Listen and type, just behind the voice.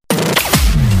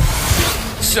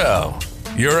So,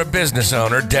 you're a business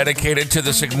owner dedicated to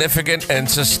the significant and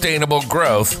sustainable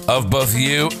growth of both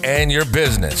you and your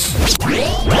business.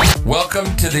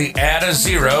 Welcome to the Add a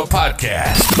Zero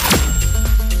podcast.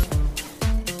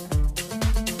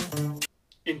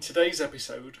 In today's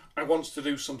episode, I want to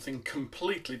do something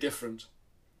completely different.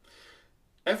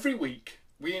 Every week,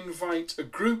 we invite a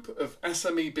group of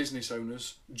SME business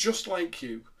owners just like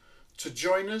you to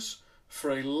join us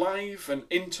for a live and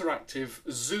interactive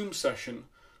Zoom session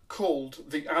called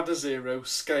the Add a Zero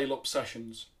Scale Up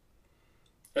Sessions.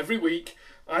 Every week,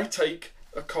 I take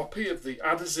a copy of the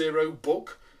Add a Zero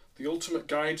book, The Ultimate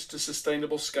Guide to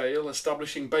Sustainable Scale,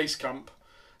 Establishing Basecamp,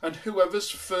 and whoever's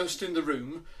first in the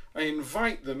room, I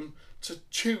invite them to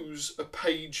choose a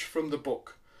page from the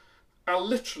book. I'll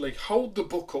literally hold the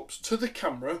book up to the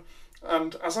camera,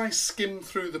 and as I skim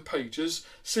through the pages,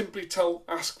 simply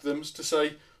ask them to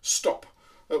say stop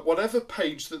at whatever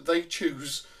page that they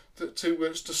choose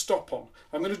to stop on.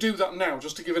 I'm going to do that now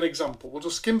just to give an example. We'll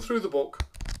just skim through the book.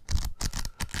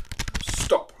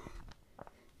 Stop.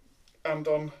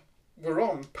 And we're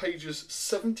on pages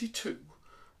 72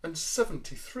 and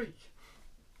 73.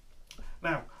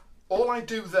 Now, all I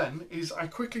do then is I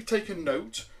quickly take a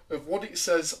note of what it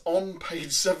says on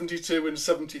page 72 and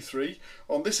 73.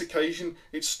 On this occasion,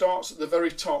 it starts at the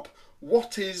very top.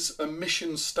 What is a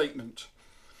mission statement?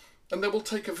 And then we'll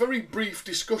take a very brief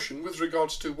discussion with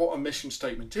regards to what a mission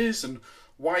statement is and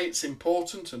why it's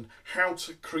important and how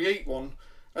to create one.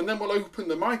 And then we'll open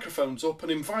the microphones up and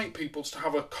invite people to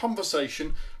have a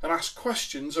conversation and ask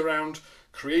questions around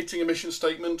creating a mission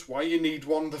statement, why you need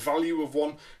one, the value of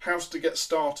one, how to get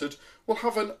started. We'll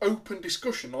have an open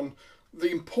discussion on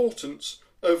the importance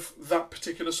of that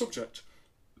particular subject.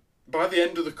 By the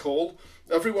end of the call,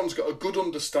 everyone's got a good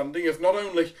understanding of not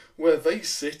only where they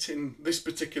sit in this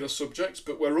particular subject,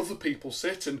 but where other people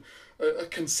sit, and a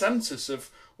consensus of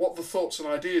what the thoughts and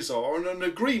ideas are, and an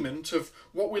agreement of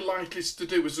what we're likely to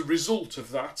do as a result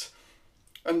of that.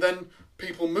 And then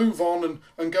people move on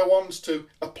and go on to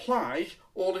apply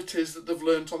all it is that they've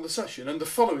learnt on the session. And the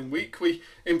following week, we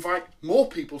invite more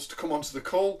people to come onto the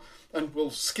call, and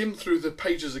we'll skim through the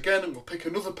pages again, and we'll pick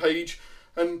another page,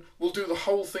 and we'll do the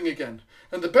whole thing again.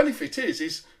 And the benefit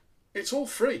is it's all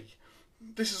free.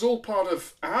 This is all part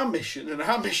of our mission and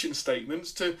our mission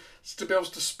statements to be able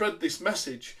to spread this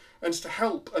message and to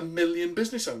help 1 million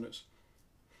business owners.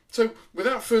 So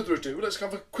without further ado, let's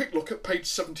have a quick look at page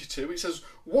 72. It says,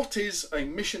 what is a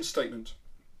mission statement?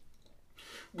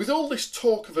 With all this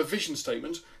talk of a vision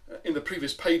statement, in the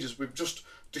previous pages we've just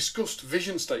discussed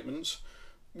vision statements,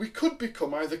 we could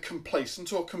become either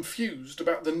complacent or confused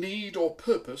about the need or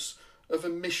purpose of a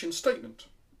mission statement.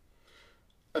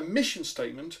 A mission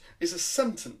statement is a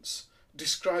sentence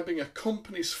describing a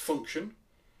company's function,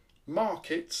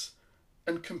 markets,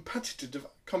 and competitive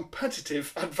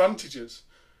advantages.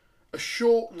 A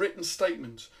short written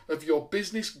statement of your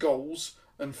business goals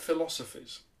and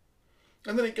philosophies.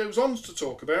 And then it goes on to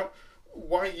talk about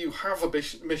why you have a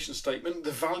mission statement,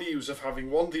 the values of having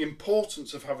one, the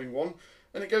importance of having one,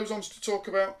 and it goes on to talk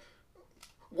about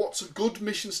what's a good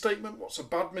mission statement, what's a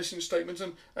bad mission statement,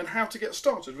 and how to get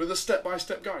started with a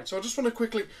step-by-step guide. So I just want to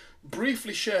quickly,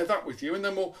 briefly share that with you, and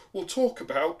then we'll talk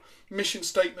about mission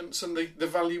statements and the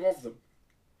value of them.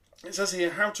 It says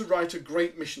here, how to write a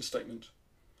great mission statement.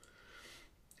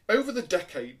 Over the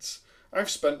decades I've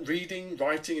spent reading,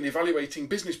 writing and evaluating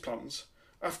business plans,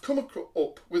 I've come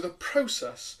up with a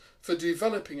process for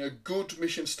developing a good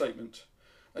mission statement,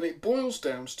 and it boils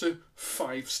down to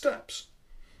 5 steps.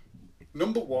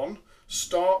 Number 1,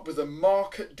 start with a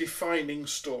market-defining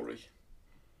story.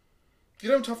 You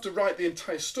don't have to write the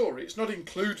entire story, it's not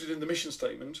included in the mission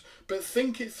statement, but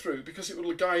think it through because it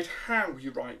will guide how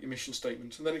you write your mission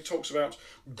statement. And then it talks about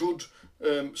good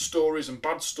stories and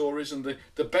bad stories and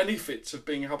the benefits of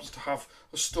being able to have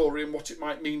a story and what it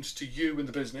might mean to you in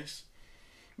the business.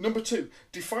 Number 2,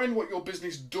 define what your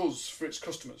business does for its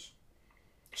customers.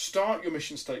 Start your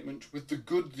mission statement with the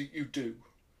good that you do.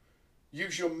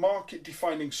 Use your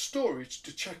market-defining story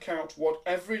to check out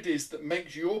whatever it is that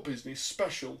makes your business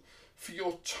special for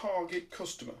your target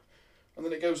customer. And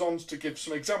then it goes on to give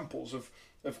some examples of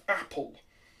Apple.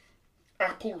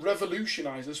 Apple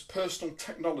revolutionises personal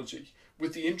technology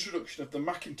with the introduction of the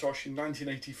Macintosh in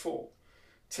 1984.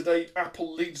 Today,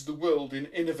 Apple leads the world in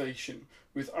innovation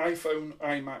with iPhone,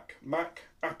 iMac, Mac,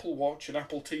 Apple Watch and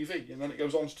Apple TV. And then it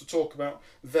goes on to talk about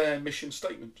their mission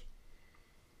statement.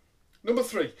 Number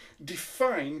 3,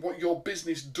 define what your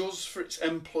business does for its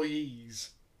employees.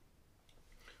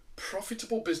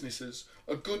 Profitable businesses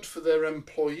are good for their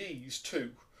employees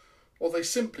too, or they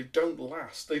simply don't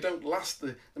last. They don't last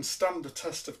and stand the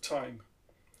test of time.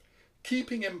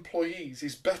 Keeping employees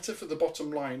is better for the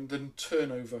bottom line than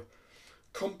turnover.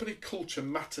 Company culture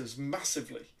matters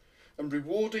massively, and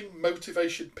rewarding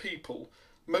motivated people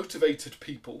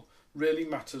really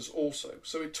matters also.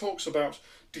 So it talks about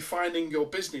defining your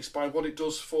business by what it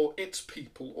does for its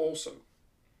people also.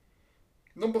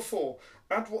 Number 4,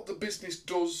 add what the business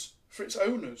does for its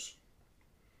owners.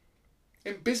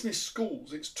 In business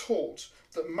schools, it's taught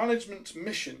that management's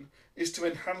mission is to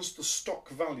enhance the stock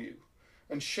value,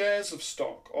 and shares of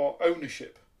stock or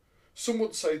ownership. Some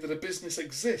would say that a business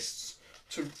exists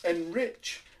to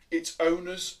enrich its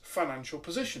owner's financial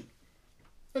position.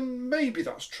 And maybe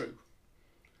that's true.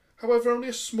 However, only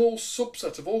a small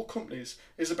subset of all companies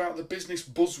is about the business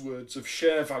buzzwords of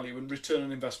share value and return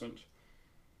on investment.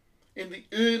 In the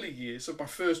early years of my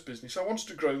first business, I wanted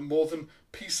to grow more than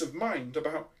peace of mind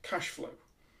about cash flow.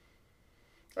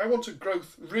 I wanted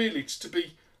growth really to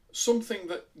be something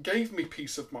that gave me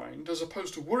peace of mind, as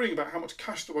opposed to worrying about how much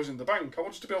cash there was in the bank. I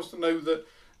wanted to be able to know that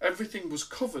everything was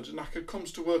covered and I could come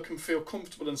to work and feel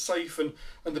comfortable and safe, and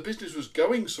the business was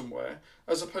going somewhere,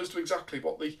 as opposed to exactly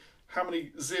how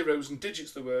many zeros and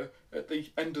digits there were at the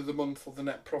end of the month or the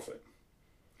net profit.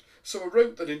 So I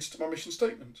wrote that into my mission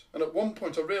statement, and at one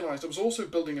point I realised I was also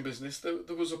building a business.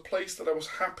 There was a place that I was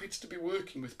happy to be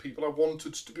working with people I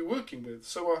wanted to be working with.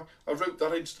 So I wrote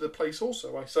that into the place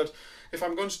also. I said, if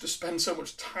I'm going to spend so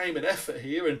much time and effort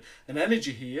here and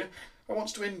energy here, I want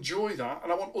to enjoy that,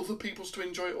 and I want other people to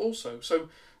enjoy it also. So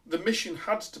the mission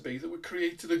had to be that we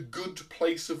created a good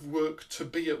place of work to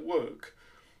be at work,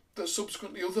 that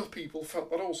subsequently other people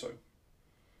felt that also.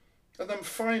 And then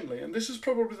finally, and this is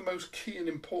probably the most key and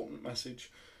important message,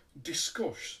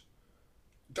 discuss,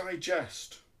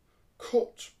 digest,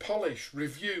 cut, polish,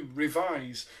 review,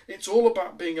 revise. It's all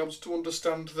about being able to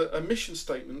understand that a mission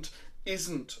statement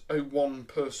isn't a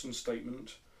one-person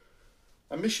statement.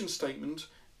 A mission statement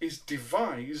is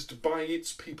devised by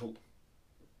its people.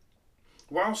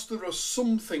 Whilst there are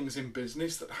some things in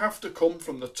business that have to come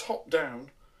from the top down,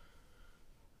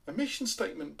 a mission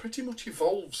statement pretty much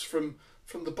evolves from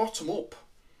the bottom up.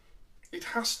 It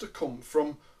has to come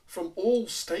from all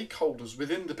stakeholders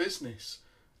within the business.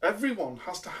 Everyone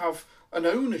has to have an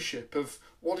ownership of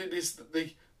what it is that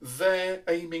they're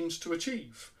aiming to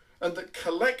achieve, and that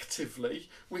collectively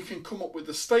we can come up with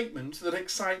a statement that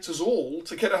excites us all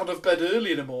to get out of bed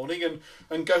early in the morning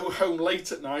and go home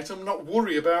late at night and not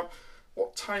worry about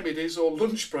what time it is or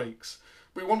lunch breaks.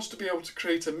 We want to be able to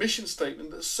create a mission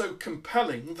statement that's so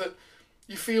compelling that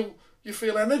you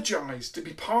feel energised to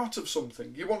be part of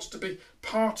something. You want to be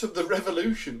part of the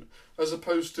revolution, as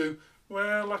opposed to,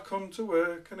 well, I come to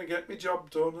work and I get my job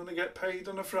done and I get paid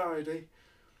on a Friday.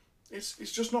 It's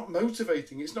just not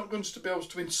motivating. It's not going to be able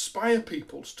to inspire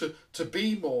people to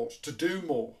be more, to do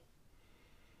more.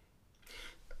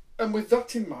 And with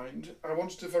that in mind, I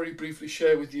wanted to very briefly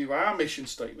share with you our mission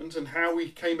statement and how we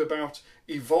came about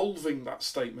evolving that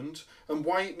statement, and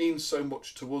why it means so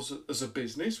much to us as a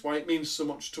business, why it means so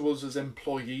much to us as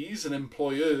employees and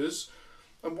employers,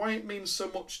 and why it means so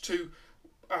much to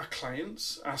our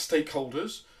clients, our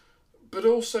stakeholders, but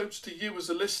also to you as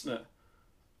a listener,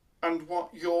 and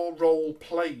what your role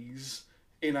plays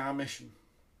in our mission.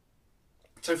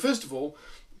 So first of all,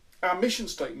 our mission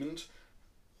statement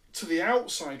to the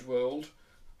outside world,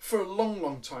 for a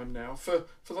long time now, for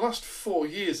the last 4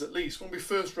 years at least. When we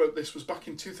first wrote this was back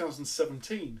in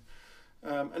 2017,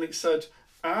 and it said,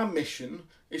 our mission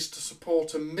is to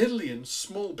support 1 million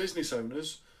small business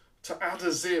owners to add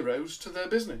a zeros to their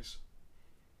business.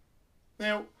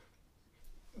 Now,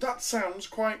 that sounds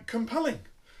quite compelling.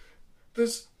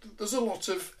 There's a lot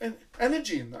of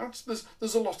energy in that.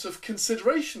 There's a lot of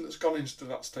consideration that's gone into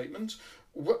that statement.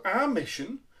 Our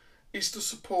mission is to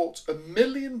support 1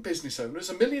 million business owners,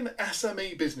 1 million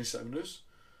SME business owners,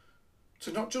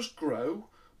 to not just grow,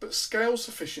 but scale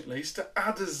sufficiently to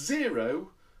add a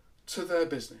zero to their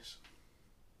business.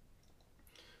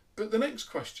 But the next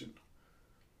question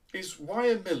is, why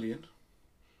 1 million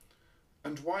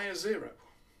and why a zero?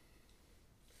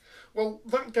 Well,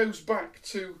 that goes back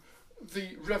to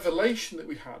the revelation that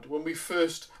we had when we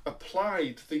first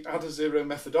applied the Add a Zero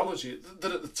methodology,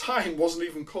 that at the time wasn't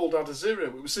even called Add a Zero.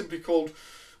 It was simply called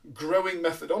Growing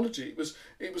Methodology.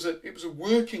 It was a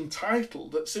working title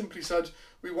that simply said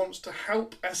we want to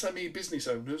help SME business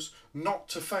owners not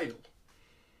to fail.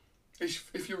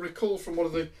 If you recall from one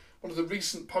of the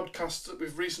recent podcasts that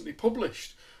we've recently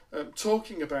published,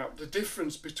 talking about the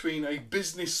difference between a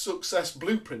business success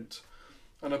blueprint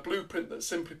and a blueprint that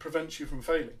simply prevents you from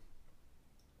failing.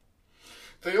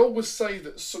 They always say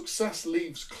that success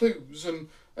leaves clues and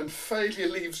failure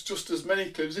leaves just as many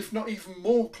clues, if not even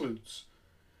more clues.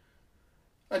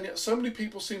 And yet so many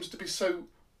people seem to be so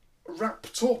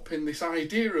wrapped up in this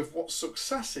idea of what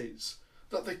success is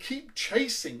that they keep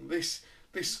chasing this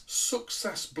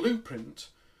success blueprint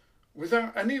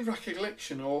without any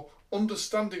recollection or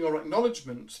understanding or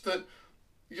acknowledgement that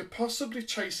you're possibly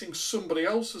chasing somebody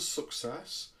else's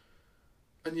success,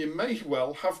 and you may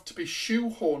well have to be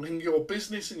shoehorning your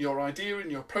business and your idea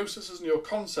and your processes and your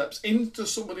concepts into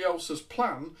somebody else's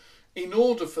plan in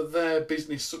order for their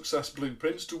business success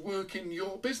blueprints to work in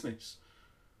your business.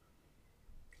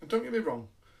 And don't get me wrong,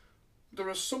 there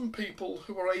are some people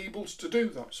who are able to do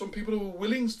that, some people who are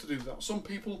willing to do that, some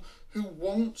people who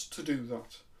want to do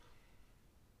that.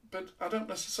 But I don't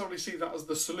necessarily see that as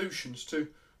the solutions to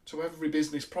every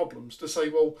business problems, to say,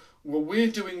 well, we're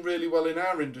doing really well in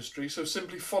our industry, so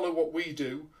simply follow what we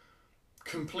do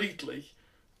completely,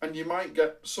 and you might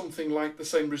get something like the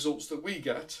same results that we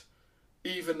get,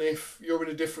 even if you're in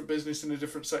a different business, in a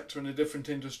different sector, in a different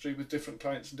industry, with different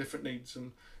clients and different needs.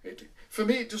 And for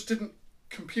me, it just didn't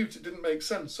compute, it didn't make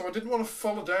sense. So I didn't want to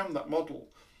follow down that model.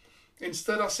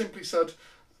 Instead, I simply said,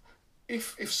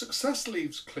 if success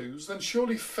leaves clues, then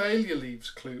surely failure leaves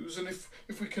clues. And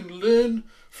if we can learn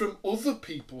from other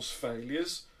people's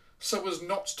failures so as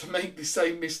not to make the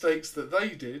same mistakes that they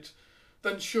did,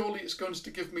 then surely it's going to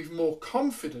give me more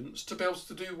confidence to be able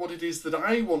to do what it is that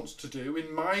I want to do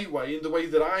in my way, in the way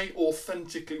that I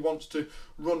authentically want to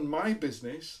run my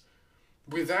business,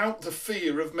 without the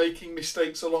fear of making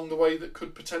mistakes along the way that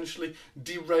could potentially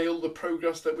derail the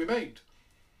progress that we made.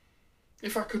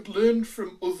 If I could learn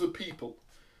from other people.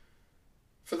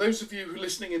 For those of you who are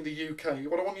listening in the UK,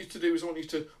 what I want you to do is I want you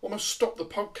to almost stop the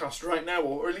podcast right now,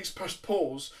 or at least press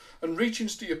pause and reach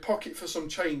into your pocket for some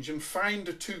change and find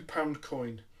a £2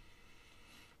 coin.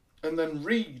 And then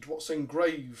read what's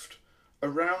engraved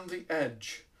around the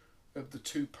edge of the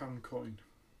 £2 coin.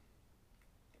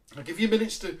 I'll give you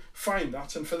minutes to find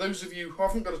that, and for those of you who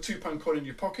haven't got a £2 coin in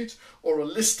your pocket or a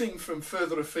listing from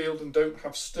further afield and don't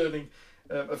have sterling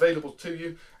available to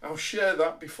you, I'll share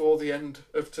that before the end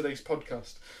of today's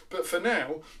podcast. But for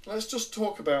now, let's just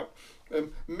talk about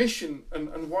mission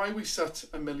and why we set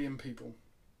 1 million people.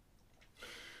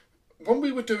 When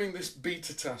we were doing this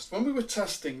beta test, when we were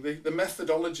testing the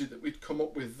methodology that we'd come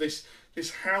up with, this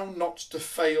how not to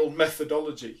fail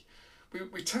methodology,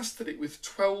 we tested it with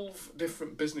 12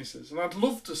 different businesses. And I'd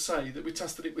love to say that we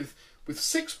tested it with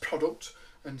 6 product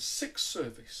and 6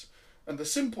 service. And the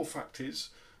simple fact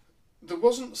is, there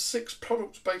wasn't 6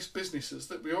 product-based businesses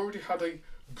that we already had a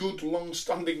good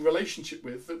long-standing relationship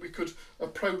with that we could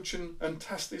approach and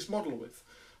test this model with.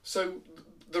 So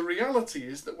the reality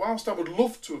is that whilst I would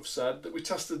love to have said that we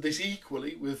tested this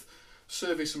equally with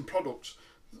service and products,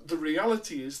 the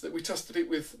reality is that we tested it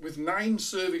with 9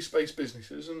 service-based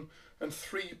businesses and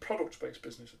 3 product-based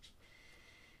businesses.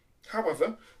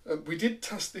 However, we did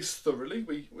test this thoroughly.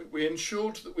 We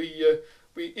ensured that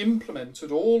we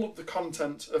implemented all of the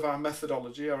content of our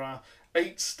methodology, or our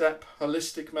 8-step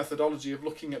holistic methodology of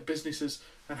looking at businesses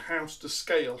and how to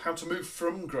scale, how to move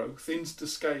from growth into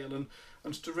scale,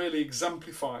 and to really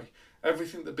exemplify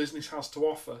everything the business has to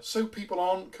offer, so people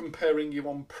aren't comparing you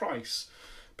on price,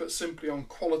 but simply on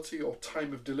quality or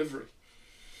time of delivery.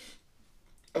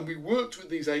 And we worked with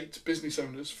these 8 business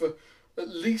owners for at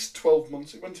least 12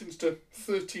 months. It went into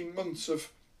 13 months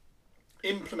of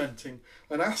implementing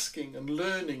and asking and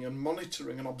learning and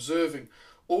monitoring and observing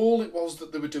all it was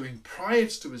that they were doing prior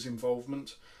to his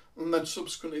involvement, and then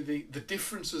subsequently the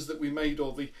differences that we made,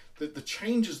 or the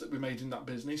changes that we made in that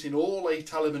business in all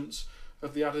 8 elements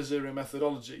of the Adazero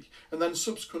methodology, and then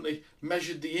subsequently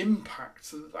measured the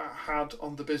impact that had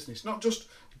on the business, not just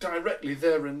directly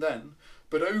there and then,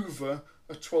 but over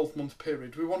a 12-month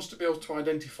period. We wanted to be able to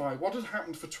identify what had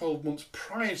happened for 12 months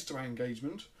prior to our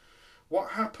engagement,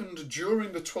 what happened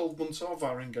during the 12 months of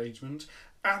our engagement,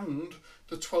 and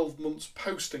the 12 months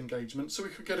post-engagement, so we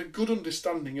could get a good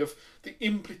understanding of the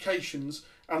implications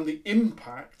and the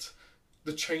impact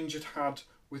the change had had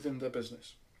within their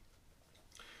business.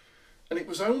 And it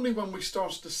was only when we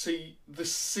started to see the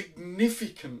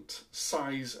significant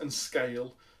size and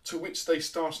scale to which they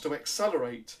started to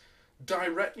accelerate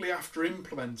directly after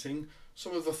implementing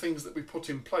some of the things that we put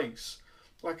in place.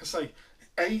 Like I say,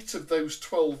 8 of those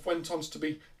 12 went on to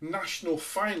be national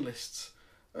finalists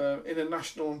in a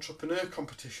national entrepreneur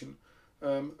competition,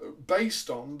 based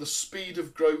on the speed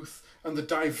of growth and the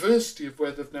diversity of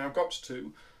where they've now got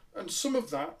to. And some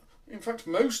of that, in fact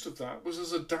most of that, was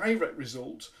as a direct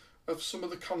result of some of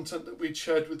the content that we'd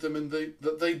shared with them and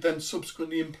that they then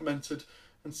subsequently implemented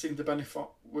and seen the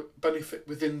benefit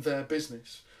within their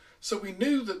business. So we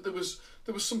knew that there was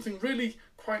something really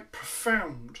quite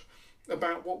profound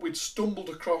about what we'd stumbled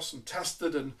across and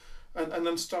tested and and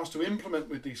then starts to implement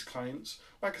with these clients.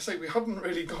 Like I say, we hadn't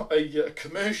really got a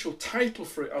commercial title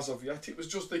for it as of yet. It was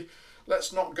just the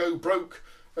let's not go broke,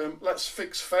 let's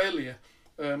fix failure,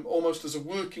 almost as a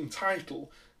working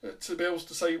title, to be able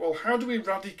to say, well, how do we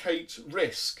eradicate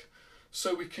risk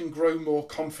so we can grow more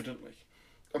confidently?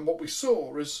 And what we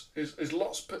saw is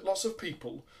lots of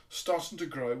people starting to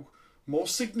grow more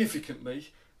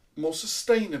significantly, more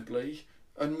sustainably,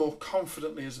 and more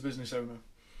confidently as a business owner.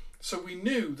 So we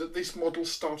knew that this model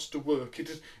starts to work.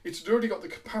 It had already got the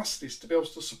capacities to be able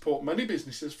to support many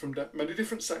businesses from many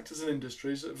different sectors and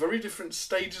industries at very different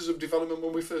stages of development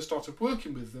when we first started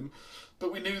working with them.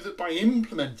 But we knew that by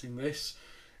implementing this,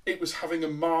 it was having a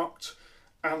marked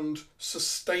and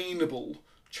sustainable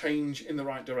change in the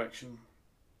right direction.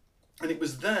 And it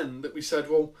was then that we said,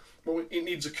 well, it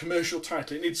needs a commercial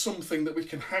title. It needs something that we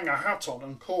can hang a hat on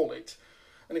and call it.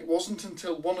 And it wasn't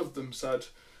until one of them said,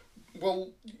 well,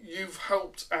 you've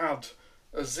helped add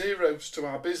a zeros to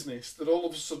our business, that all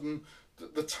of a sudden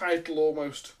the title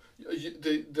almost,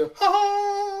 the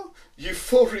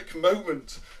euphoric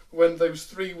moment when those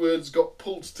three words got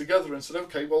pulled together and said,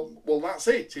 okay, well that's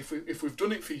it. If we've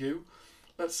done it for you,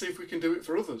 let's see if we can do it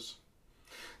for others.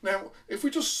 Now, if we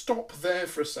just stop there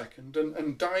for a second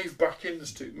and dive back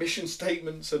into mission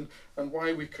statements and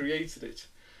why we created it.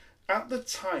 At the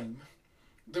time,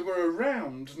 there were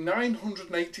around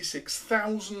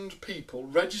 986,000 people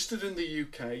registered in the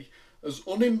UK as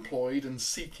unemployed and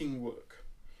seeking work.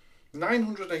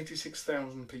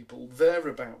 986,000 people,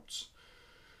 thereabouts.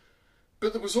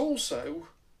 But there was also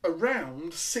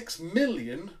around 6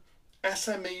 million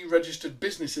SME registered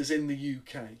businesses in the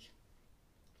UK.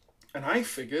 And I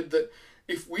figured that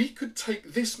if we could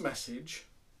take this message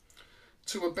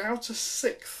to about a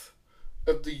sixth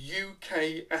of the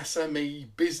UK SME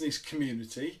business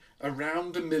community,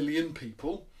 around 1 million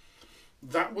people,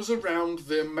 that was around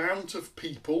the amount of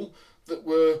people that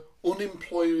were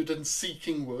unemployed and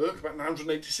seeking work, about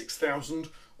 986,000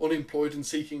 unemployed and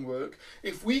seeking work.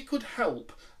 If we could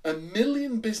help 1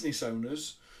 million business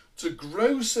owners to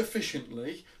grow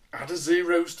sufficiently, add a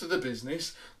zeros to the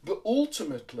business, but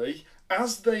ultimately,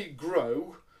 as they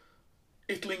grow,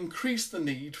 it'll increase the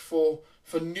need for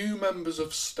new members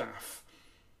of staff.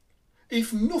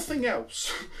 If nothing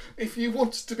else, if you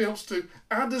want to be able to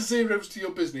add a zeros to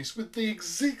your business with the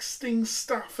existing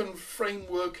staff and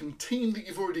framework and team that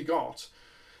you've already got,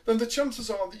 then the chances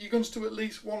are that you're going to at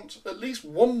least want at least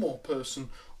one more person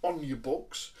on your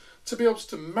books to be able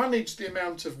to manage the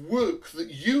amount of work that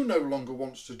you no longer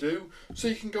want to do, so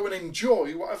you can go and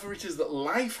enjoy whatever it is that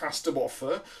life has to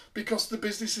offer, because the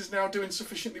business is now doing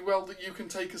sufficiently well that you can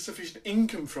take a sufficient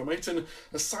income from it, and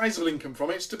a sizable income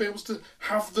from it, to be able to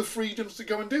have the freedoms to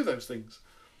go and do those things.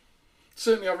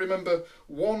 Certainly I remember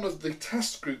one of the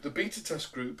test group, the beta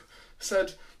test group,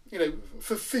 said,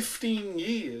 for 15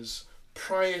 years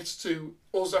prior to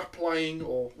us applying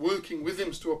or working with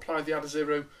him to apply the Add a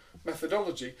Zero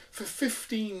methodology, for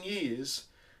 15 years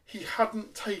he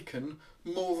hadn't taken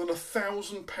more than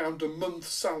 £1,000 a month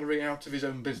salary out of his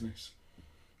own business.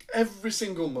 Every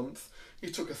single month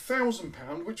he took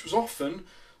 £1,000, which was often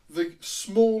the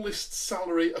smallest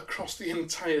salary across the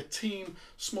entire team,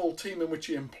 small team in which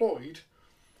he employed,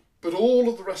 but all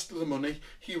of the rest of the money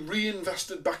he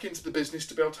reinvested back into the business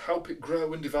to be able to help it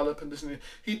grow and develop and this and that.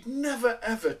 He'd never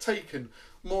ever taken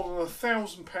more than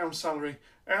 £1,000 salary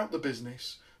out the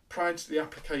business prior to the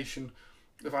application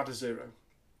of Add a Zero.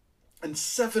 And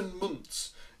 7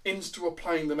 months into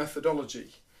applying the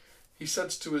methodology, he said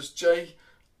to us, Jay,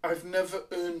 I've never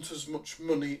earned as much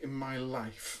money in my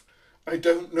life. I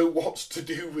don't know what to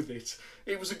do with it.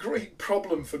 It was a great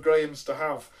problem for Graham's to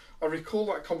have. I recall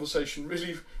that conversation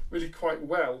really, really quite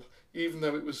well, even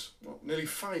though it was nearly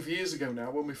 5 years ago now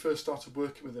when we first started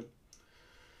working with him.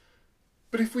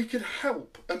 But if we could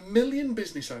help 1 million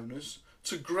business owners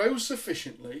to grow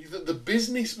sufficiently that the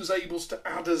business was able to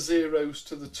add a zeros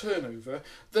to the turnover,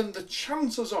 then the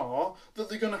chances are that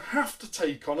they're going to have to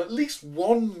take on at least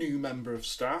one new member of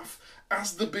staff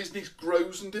as the business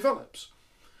grows and develops.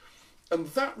 And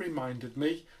that reminded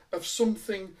me of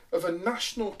a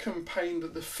national campaign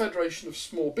that the Federation of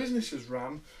Small Businesses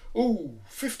ran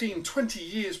 15, 20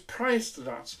 years prior to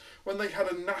that, when they had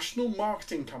a national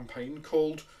marketing campaign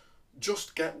called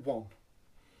Just Get One.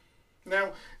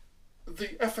 Now,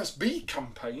 the FSB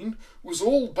campaign was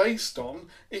all based on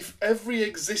if every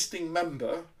existing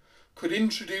member could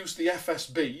introduce the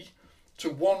FSB to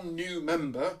one new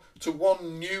member, to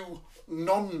one new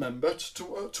non-member,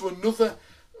 to another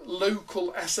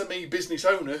local SME business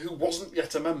owner who wasn't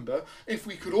yet a member, if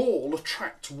we could all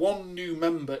attract one new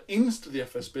member into the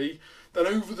FSB, then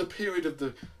over the period of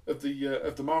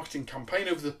the marketing campaign,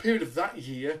 over the period of that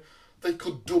year, they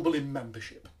could double in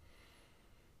membership.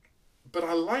 But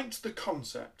I liked the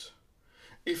concept.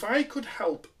 If I could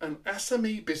help an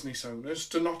SME business owners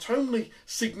to not only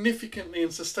significantly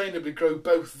and sustainably grow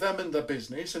both them and their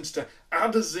business and to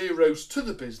add a zeros to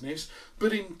the business,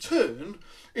 but in turn,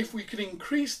 if we could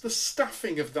increase the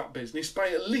staffing of that business by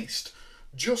at least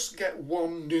just get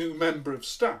one new member of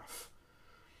staff,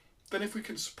 then if we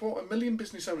can support 1 million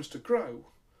business owners to grow,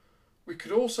 we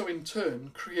could also in turn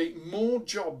create more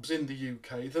jobs in the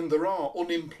UK than there are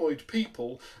unemployed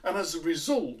people, and as a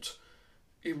result,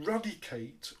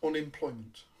 eradicate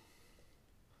unemployment.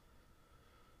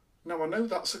 Now I know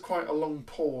that's quite a long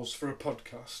pause for a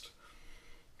podcast,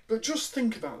 but just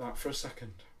think about that for a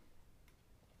second.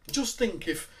 Just think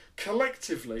if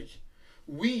collectively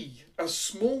we as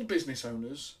small business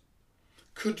owners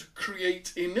could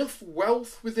create enough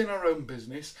wealth within our own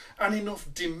business and enough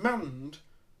demand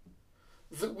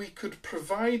that we could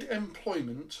provide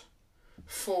employment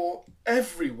for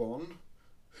everyone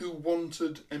who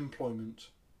wanted employment.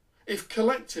 If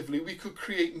collectively we could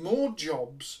create more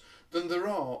jobs than there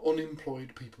are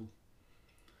unemployed people.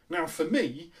 Now for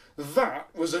me,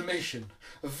 that was a mission.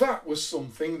 That was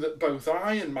something that both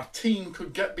I and my team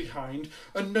could get behind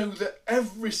and know that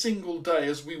every single day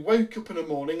as we wake up in the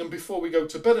morning and before we go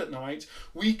to bed at night,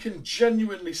 we can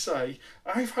genuinely say,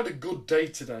 I've had a good day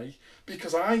today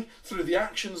because I, through the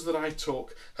actions that I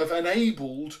took, have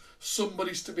enabled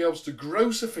somebody to be able to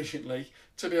grow sufficiently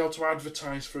to be able to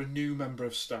advertise for a new member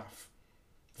of staff.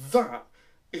 That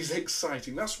is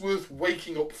exciting. That's worth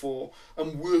waking up for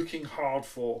and working hard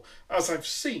for, as I've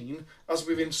seen, as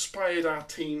we've inspired our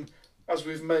team, as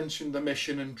we've mentioned the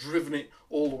mission and driven it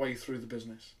all the way through the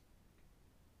business.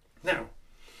 Now,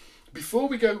 before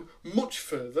we go much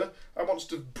further, I want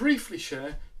to briefly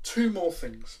share 2 more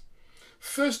things.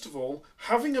 First of all,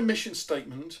 having a mission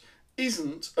statement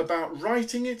isn't about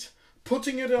writing it,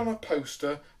 putting it on a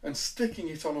poster and sticking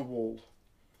it on a wall.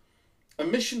 A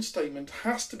mission statement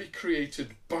has to be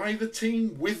created by the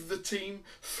team, with the team,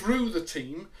 through the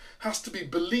team, has to be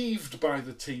believed by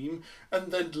the team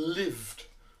and then lived.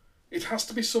 It has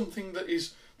to be something that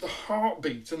is the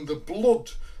heartbeat and the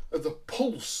blood, the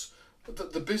pulse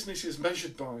that the business is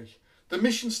measured by. The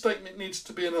mission statement needs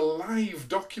to be an alive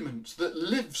document that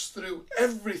lives through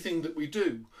everything that we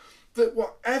do, that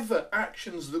whatever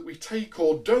actions that we take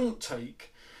or don't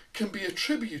take can be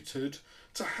attributed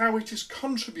to how it is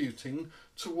contributing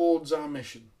towards our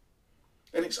mission.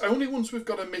 And it's only once we've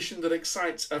got a mission that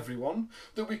excites everyone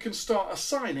that we can start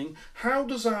assigning how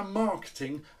does our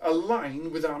marketing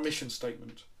align with our mission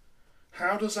statement?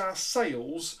 How does our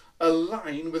sales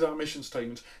align with our mission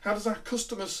statement? How does our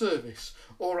customer service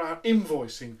or our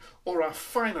invoicing or our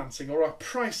financing or our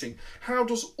pricing, how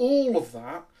does all of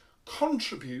that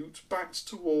contribute back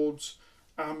towards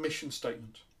our mission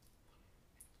statement?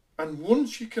 And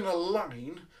once you can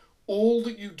align all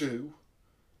that you do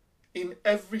in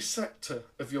every sector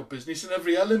of your business, in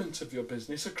every element of your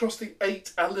business, across the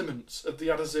 8 elements of the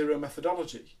Adazero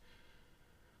methodology,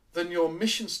 then your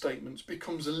mission statement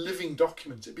becomes a living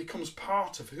document. It becomes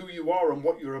part of who you are and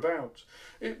what you're about.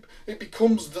 It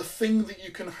becomes the thing that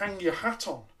you can hang your hat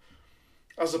on,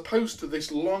 as opposed to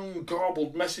this long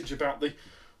garbled message about the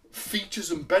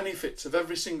features and benefits of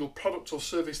every single product or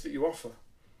service that you offer.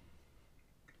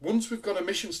 Once we've got a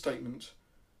mission statement,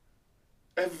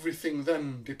 everything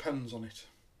then depends on it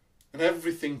and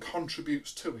everything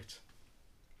contributes to it.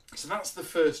 So that's the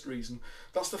first reason.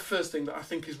 That's the first thing that I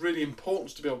think is really important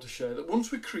to be able to share, that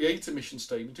once we create a mission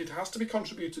statement, it has to be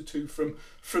contributed to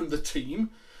from the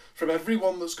team, from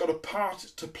everyone that's got a part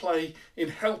to play in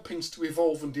helping to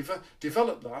evolve and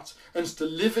develop that, and to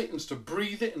live it and to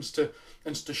breathe it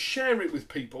and to share it with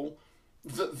people,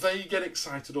 that they get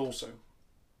excited also.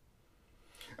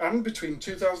 And between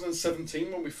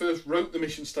 2017, when we first wrote the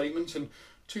mission statement, and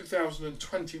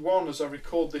 2021, as I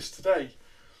record this today,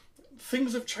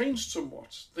 things have changed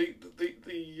somewhat.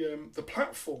 The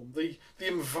platform, the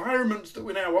environment that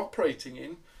we're now operating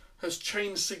in has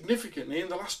changed significantly in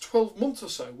the last 12 months or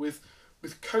so with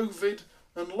COVID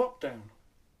and lockdown.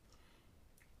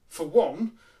 For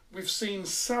one, we've seen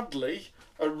sadly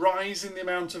a rise in the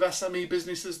amount of SME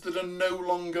businesses that are no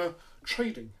longer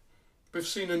trading. We've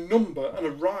seen a number and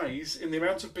a rise in the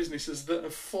amount of businesses that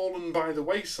have fallen by the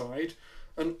wayside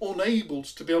and unable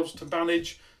to be able to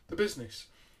manage the business.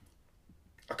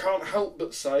 I can't help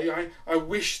but say I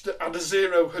wish that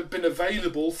Adazero had been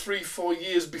available 3-4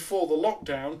 years before the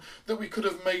lockdown, that we could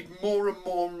have made more and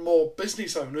more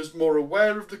business owners more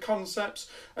aware of the concepts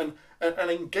and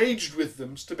engaged with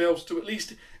them to be able to at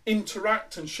least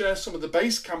interact and share some of the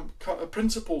Basecamp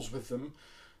principles with them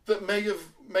that may have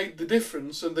made the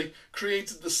difference, and they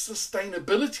created the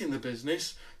sustainability in the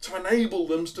business to enable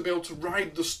them to be able to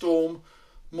ride the storm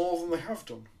more than they have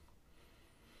done.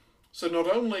 So not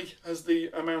only has the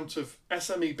amount of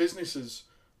SME businesses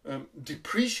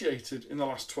depreciated in the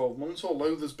last 12 months,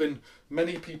 although there's been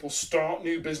many people start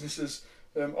new businesses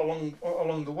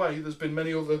along the way, there's been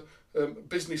many other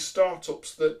business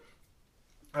startups that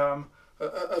have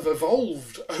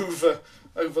evolved over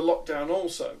lockdown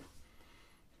also.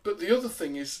 But the other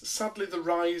thing is, sadly, the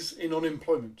rise in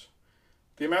unemployment.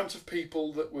 The amount of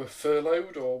people that were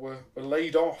furloughed or were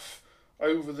laid off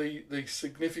over the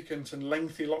significant and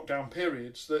lengthy lockdown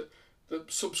periods that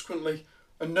subsequently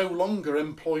are no longer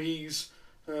employees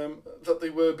that they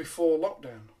were before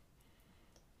lockdown.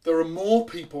 There are more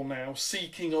people now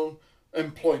seeking on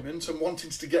employment and wanting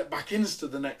to get back into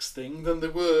the next thing than there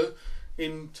were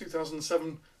in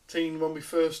 2017 when we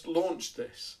first launched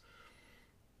this.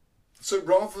 So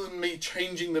rather than me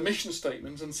changing the mission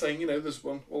statement and saying, there's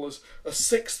a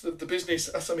sixth of the business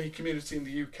SME community in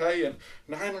the UK and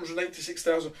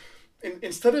 986,000,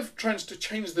 instead of trying to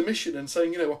change the mission and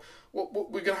saying,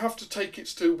 we're going to have to take it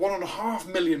to 1.5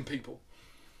 million people.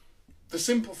 The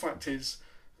simple fact is,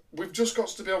 we've just got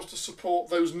to be able to support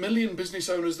those million business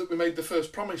owners that we made the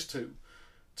first promise to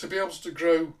be able to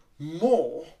grow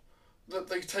more, that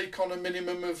they take on a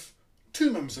minimum of 2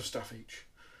 members of staff each.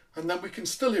 And then we can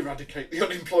still eradicate the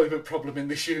unemployment problem in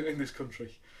this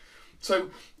country. So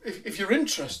if you're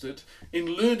interested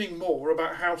in learning more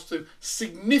about how to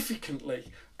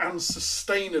significantly and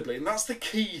sustainably, and that's the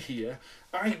key here,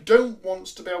 I don't want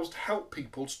to be able to help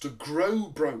people to grow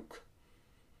broke.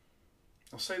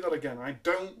 I'll say that again. I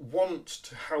don't want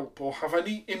to help or have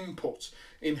any input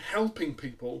in helping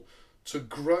people to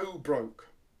grow broke.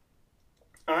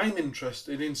 I'm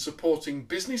interested in supporting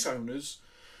business owners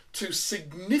to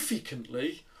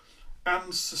significantly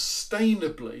and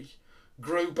sustainably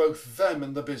grow both them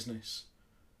and the business.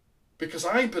 Because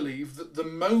I believe that the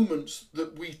moment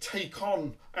that we take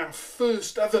on our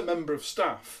first ever member of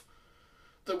staff,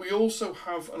 that we also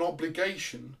have an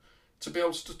obligation to be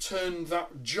able to turn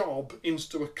that job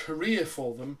into a career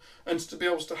for them, and to be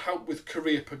able to help with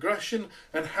career progression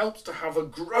and help to have a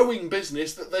growing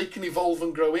business that they can evolve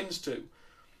and grow into.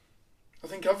 I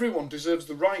think everyone deserves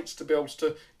the right to be able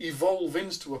to evolve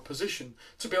into a position,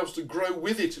 to be able to grow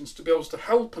with it, and to be able to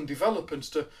help and develop, and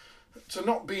to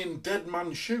not be in dead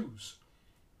man's shoes.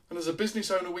 And as a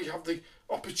business owner, we have the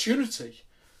opportunity,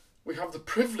 we have the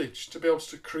privilege to be able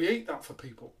to create that for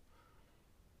people.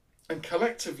 And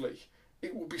collectively,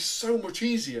 it will be so much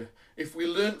easier if we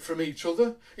learnt from each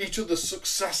other's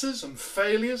successes and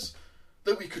failures,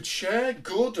 that we could share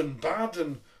good and bad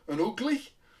and ugly,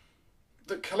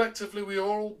 that collectively we are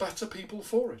all better people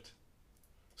for it.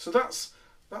 So that's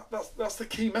the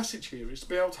key message here, is to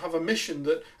be able to have a mission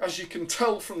that, as you can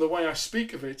tell from the way I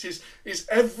speak of it, is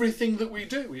everything that we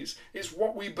do, is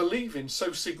what we believe in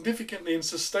so significantly and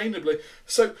sustainably,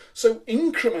 so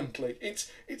incrementally.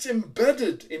 It's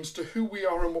embedded into who we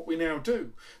are and what we now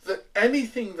do. That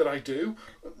anything that I do,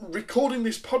 recording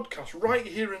this podcast right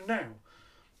here and now,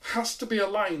 has to be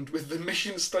aligned with the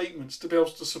mission statements to be able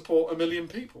to support 1 million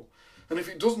people. And if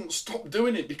it doesn't, stop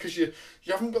doing it, because you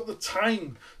haven't got the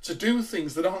time to do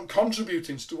things that aren't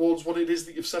contributing towards what it is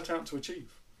that you've set out to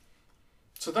achieve.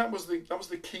 So that was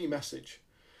the key message.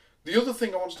 The other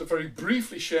thing I wanted to very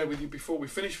briefly share with you before we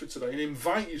finish for today, and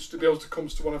invite you to be able to come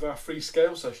to one of our free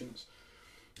scale sessions,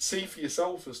 see for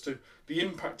yourself as to the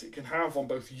impact it can have on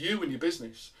both you and your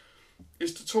business,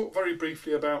 is to talk very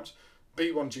briefly about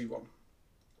B1G1.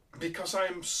 Because I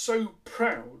am so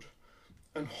proud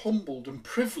and humbled and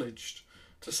privileged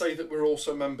to say that we're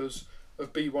also members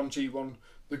of B1G1,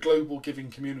 the global giving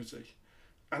community.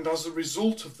 And as a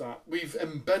result of that, we've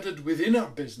embedded within our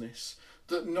business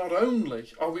that not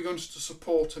only are we going to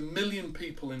support 1 million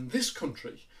people in this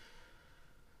country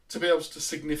to be able to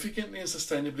significantly and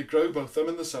sustainably grow both them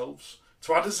and themselves,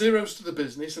 to add a zeros to the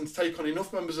business and take on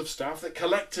enough members of staff that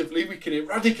collectively we can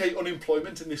eradicate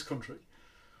unemployment in this country,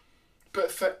 but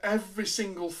for every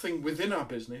single thing within our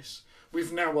business,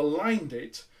 we've now aligned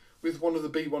it with one of the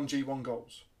B1G1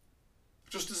 goals.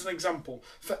 Just as an example,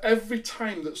 for every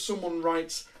time that someone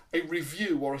writes a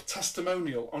review or a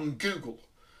testimonial on Google,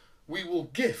 we will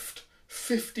gift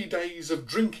 50 days of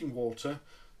drinking water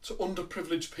to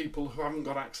underprivileged people who haven't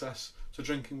got access to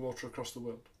drinking water across the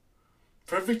world.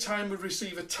 For every time we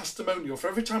receive a testimonial, for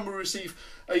every time we receive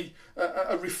a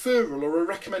referral or a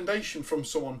recommendation from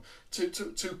someone to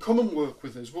come and work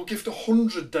with us, we'll gift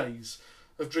 100 days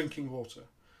of drinking water.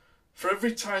 For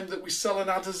every time that we sell an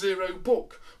Adazero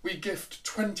book, we gift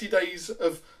 20 days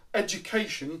of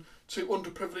education to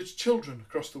underprivileged children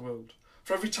across the world.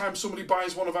 For every time somebody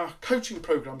buys one of our coaching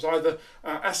programs, either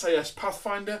our SAS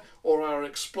Pathfinder or our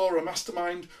Explorer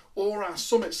Mastermind or our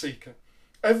Summit Seeker,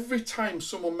 every time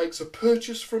someone makes a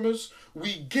purchase from us,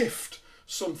 we gift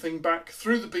something back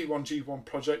through the B1G1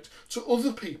 project to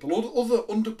other people, other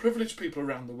underprivileged people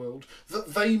around the world,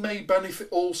 that they may benefit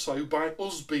also by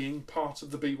us being part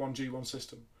of the B1G1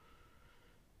 system.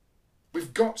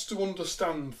 We've got to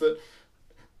understand that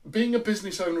being a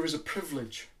business owner is a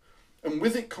privilege, and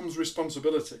with it comes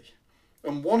responsibility.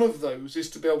 And one of those is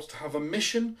to be able to have a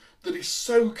mission that is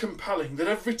so compelling that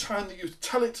every time that you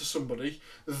tell it to somebody,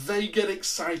 they get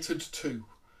excited too.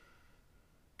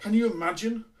 Can you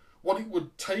imagine what it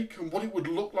would take and what it would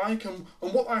look like and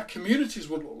what our communities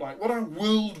would look like, what our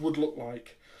world would look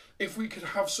like if we could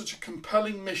have such a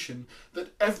compelling mission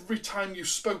that every time you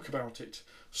spoke about it,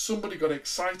 somebody got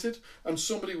excited and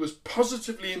somebody was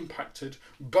positively impacted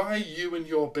by you and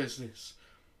your business?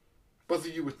 Whether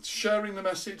you were sharing the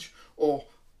message or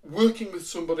working with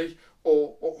somebody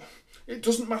or it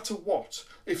doesn't matter what.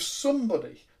 If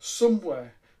somebody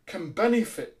somewhere can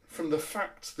benefit from the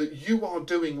fact that you are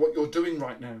doing what you're doing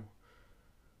right now,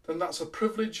 then that's a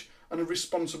privilege and a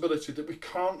responsibility that we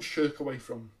can't shirk away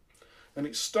from. And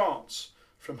it starts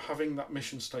from having that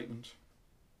mission statement.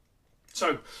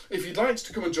 So if you'd like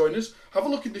to come and join us, have a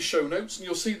look in the show notes and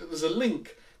you'll see that there's a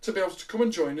link to be able to come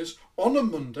and join us on a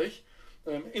Monday.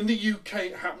 In the UK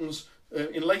it happens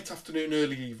in late afternoon,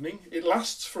 early evening. It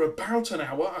lasts for about an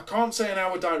hour. I can't say an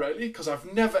hour directly because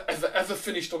I've never ever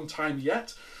finished on time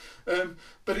yet.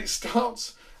 But it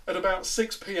starts at about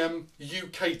 6 p.m.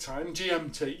 UK time,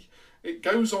 GMT. It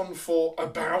goes on for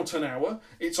about an hour.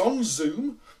 It's on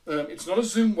Zoom. It's not a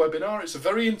Zoom webinar. It's a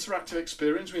very interactive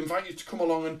experience. We invite you to come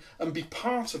along and be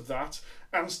part of that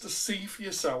and to see for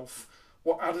yourself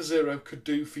what Adazero could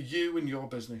do for you and your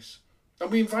business. And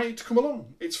we invite you to come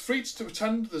along. It's free to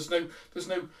attend. There's no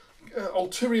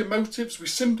ulterior motives. We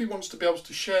simply want to be able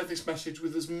to share this message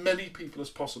with as many people as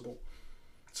possible.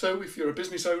 So if you're a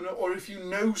business owner or if you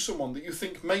know someone that you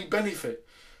think may benefit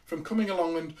from coming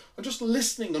along and just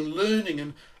listening and learning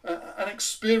and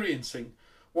experiencing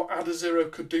what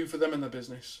Adazero could do for them in their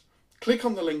business, click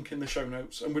on the link in the show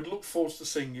notes and we'd look forward to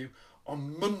seeing you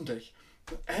on Monday,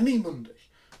 any Monday.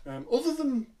 Other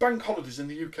than bank holidays in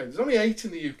the UK, there's only 8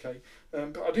 in the UK,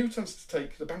 but I do tend to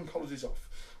take the bank holidays off.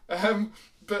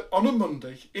 But on a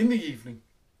Monday in the evening,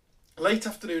 late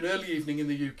afternoon, early evening in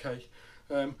the UK,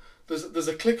 there's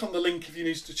a click on the link if you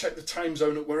need to check the time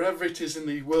zone at wherever it is in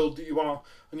the world that you are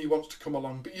and you want to come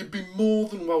along. But you'd be more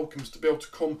than welcome to be able to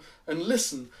come and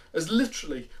listen as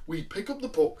literally we pick up the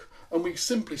book and we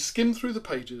simply skim through the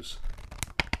pages.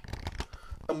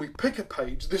 And we pick a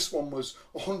page. This one was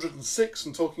 106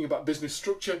 and talking about business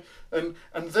structure, and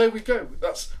there we go.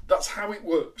 That's how it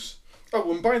works. Oh,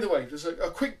 and by the way, there's a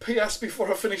quick PS before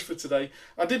I finish for today.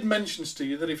 I did mention to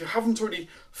you that if you haven't already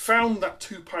found that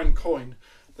 £2 coin,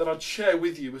 that I'd share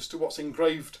with you as to what's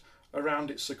engraved around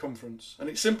its circumference. And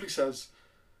it simply says,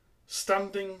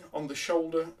 "Standing on the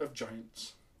shoulder of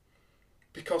giants."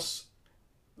 Because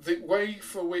the way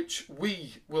for which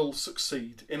we will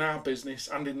succeed in our business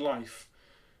and in life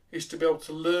is to be able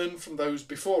to learn from those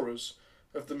before us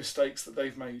of the mistakes that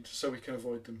they've made so we can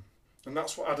avoid them. And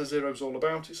that's what Adazero is all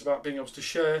about. It's about being able to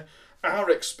share our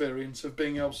experience of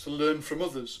being able to learn from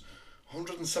others.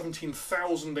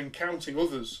 117,000 and counting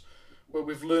others, where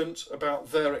we've learnt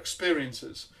about their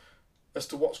experiences as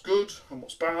to what's good and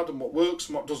what's bad and what works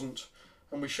and what doesn't.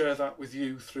 And we share that with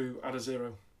you through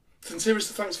Adazero.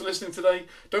 Sincerest thanks for listening today.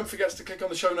 Don't forget to click on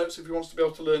the show notes if you want to be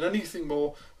able to learn anything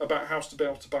more about how to be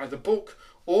able to buy the book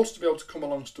or to be able to come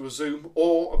along to a Zoom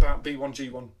or about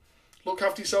B1G1. Look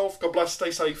after yourself. God bless.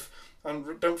 Stay safe.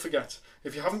 And don't forget,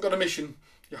 if you haven't got a mission,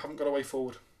 you haven't got a way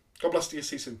forward. God bless you.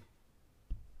 See you soon.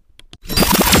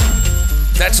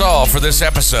 That's all for this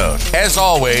episode. As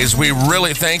always, we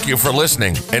really thank you for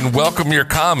listening and welcome your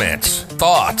comments,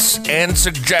 thoughts, and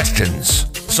suggestions.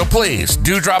 So please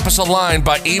do drop us a line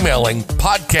by emailing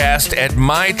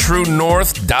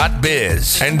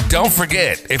podcast@mytruenorth.biz. And don't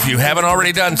forget, if you haven't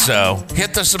already done so,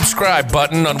 hit the subscribe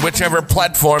button on whichever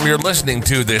platform you're listening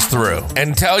to this through.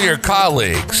 And tell your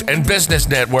colleagues and business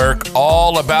network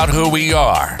all about who we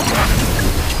are.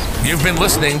 You've been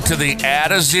listening to the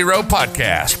Add a Zero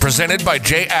podcast, presented by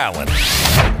Jay Allen.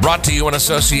 Brought to you in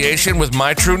association with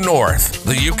My True North,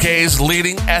 the UK's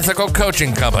leading ethical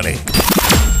coaching company.